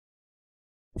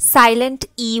silent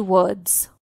E words.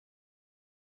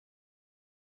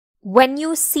 When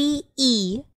you see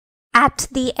E at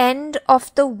the end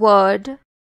of the word,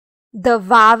 the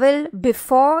vowel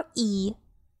before E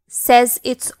says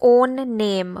its own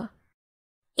name.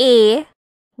 A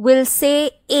will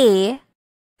say A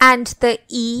and the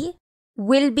E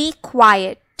will be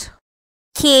quiet.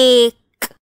 Cake.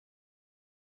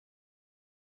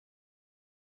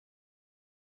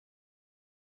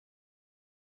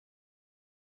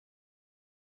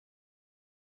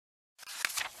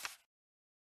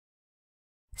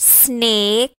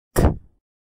 Snake.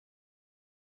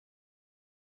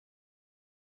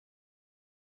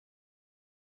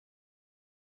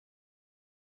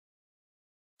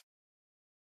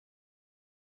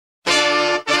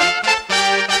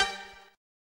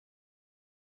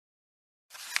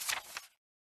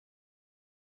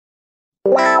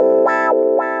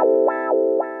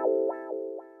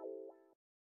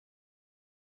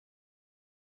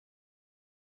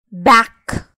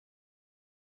 Back.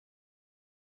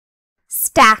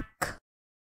 Stack.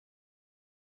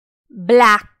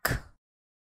 Black.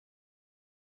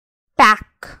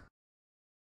 Pack.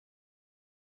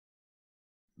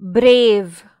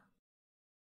 Brave.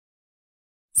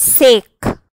 Sake.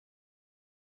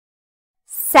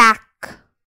 Sack.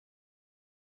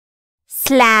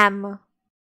 Slam.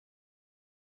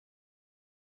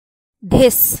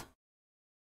 This.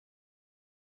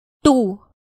 2.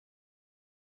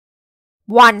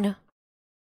 1.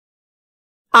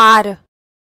 R.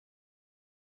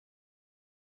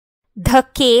 The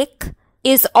cake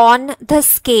is on the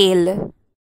scale.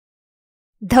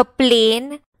 The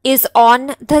plane is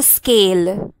on the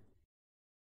scale.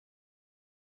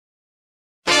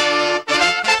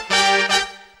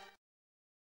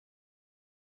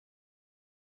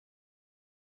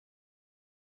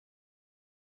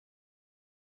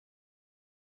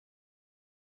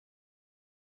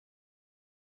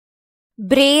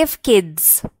 Brave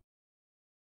kids.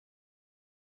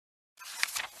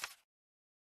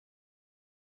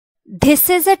 This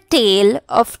is a tale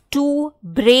of 2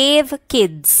 brave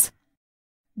kids.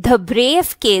 The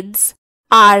brave kids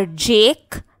are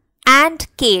Jake and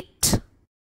Kate.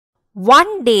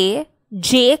 One day,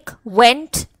 Jake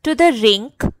went to the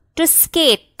rink to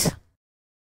skate.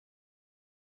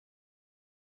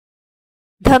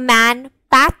 The man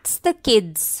pats the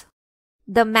kids.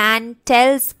 The man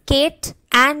tells Kate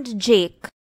and Jake,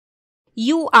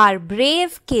 "You are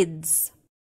brave kids."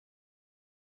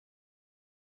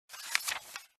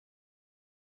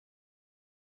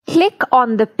 Click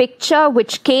on the picture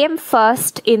which came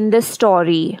first in the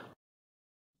story.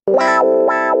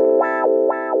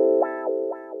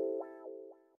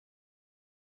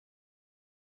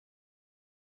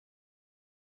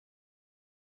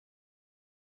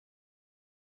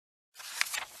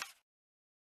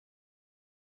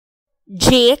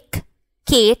 Jake,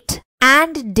 Kate,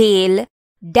 and Dale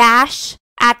dash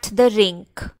at the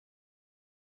rink.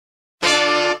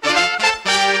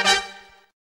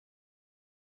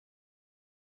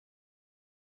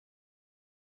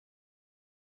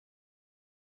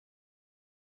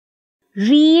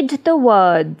 Read the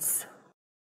words.